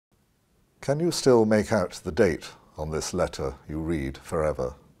Can you still make out the date on this letter you read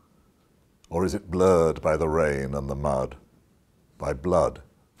forever? Or is it blurred by the rain and the mud, by blood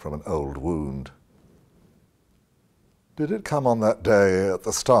from an old wound? Did it come on that day at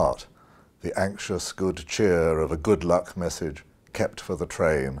the start, the anxious good cheer of a good luck message kept for the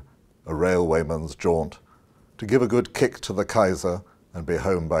train, a railwayman's jaunt, to give a good kick to the Kaiser and be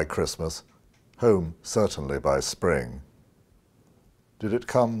home by Christmas, home certainly by spring? Did it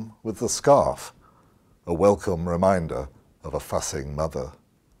come with the scarf, a welcome reminder of a fussing mother?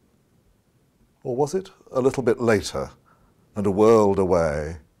 Or was it a little bit later and a world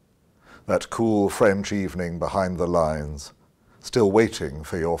away, that cool French evening behind the lines, still waiting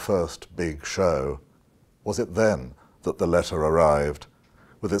for your first big show? Was it then that the letter arrived,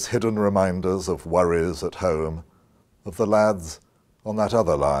 with its hidden reminders of worries at home, of the lads on that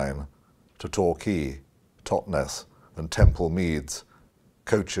other line, to Torquay, Totnes and Temple Meads,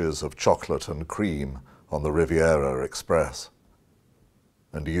 coaches of chocolate and cream on the Riviera Express?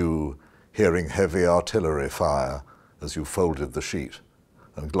 And you, hearing heavy artillery fire as you folded the sheet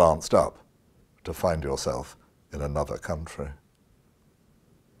and glanced up to find yourself in another country.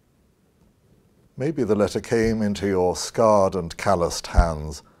 Maybe the letter came into your scarred and calloused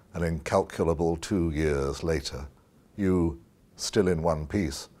hands an incalculable 2 years later, you still in one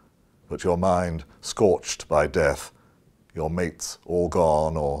piece, but your mind scorched by death, your mates all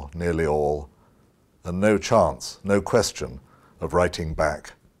gone or nearly all, and no chance, no question of writing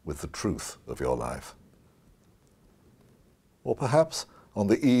back with the truth of your life. Or perhaps on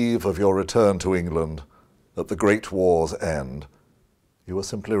the eve of your return to England, at the Great War's end, you were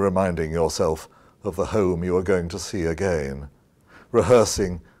simply reminding yourself of the home you are going to see again,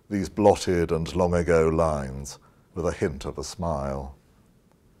 rehearsing these blotted and long-ago lines with a hint of a smile.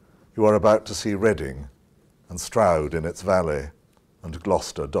 You are about to see Reading and Stroud in its valley and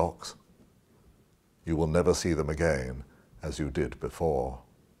Gloucester docks. You will never see them again as you did before.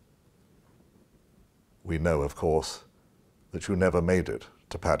 We know, of course, that you never made it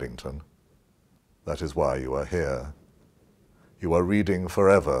to Paddington. That is why you are here. You are reading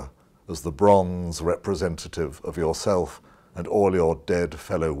forever as the bronze representative of yourself and all your dead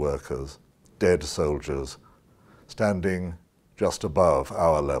fellow workers, dead soldiers, standing just above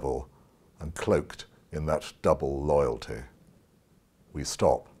our level and cloaked in that double loyalty. We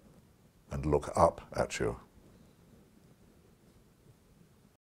stop and look up at you.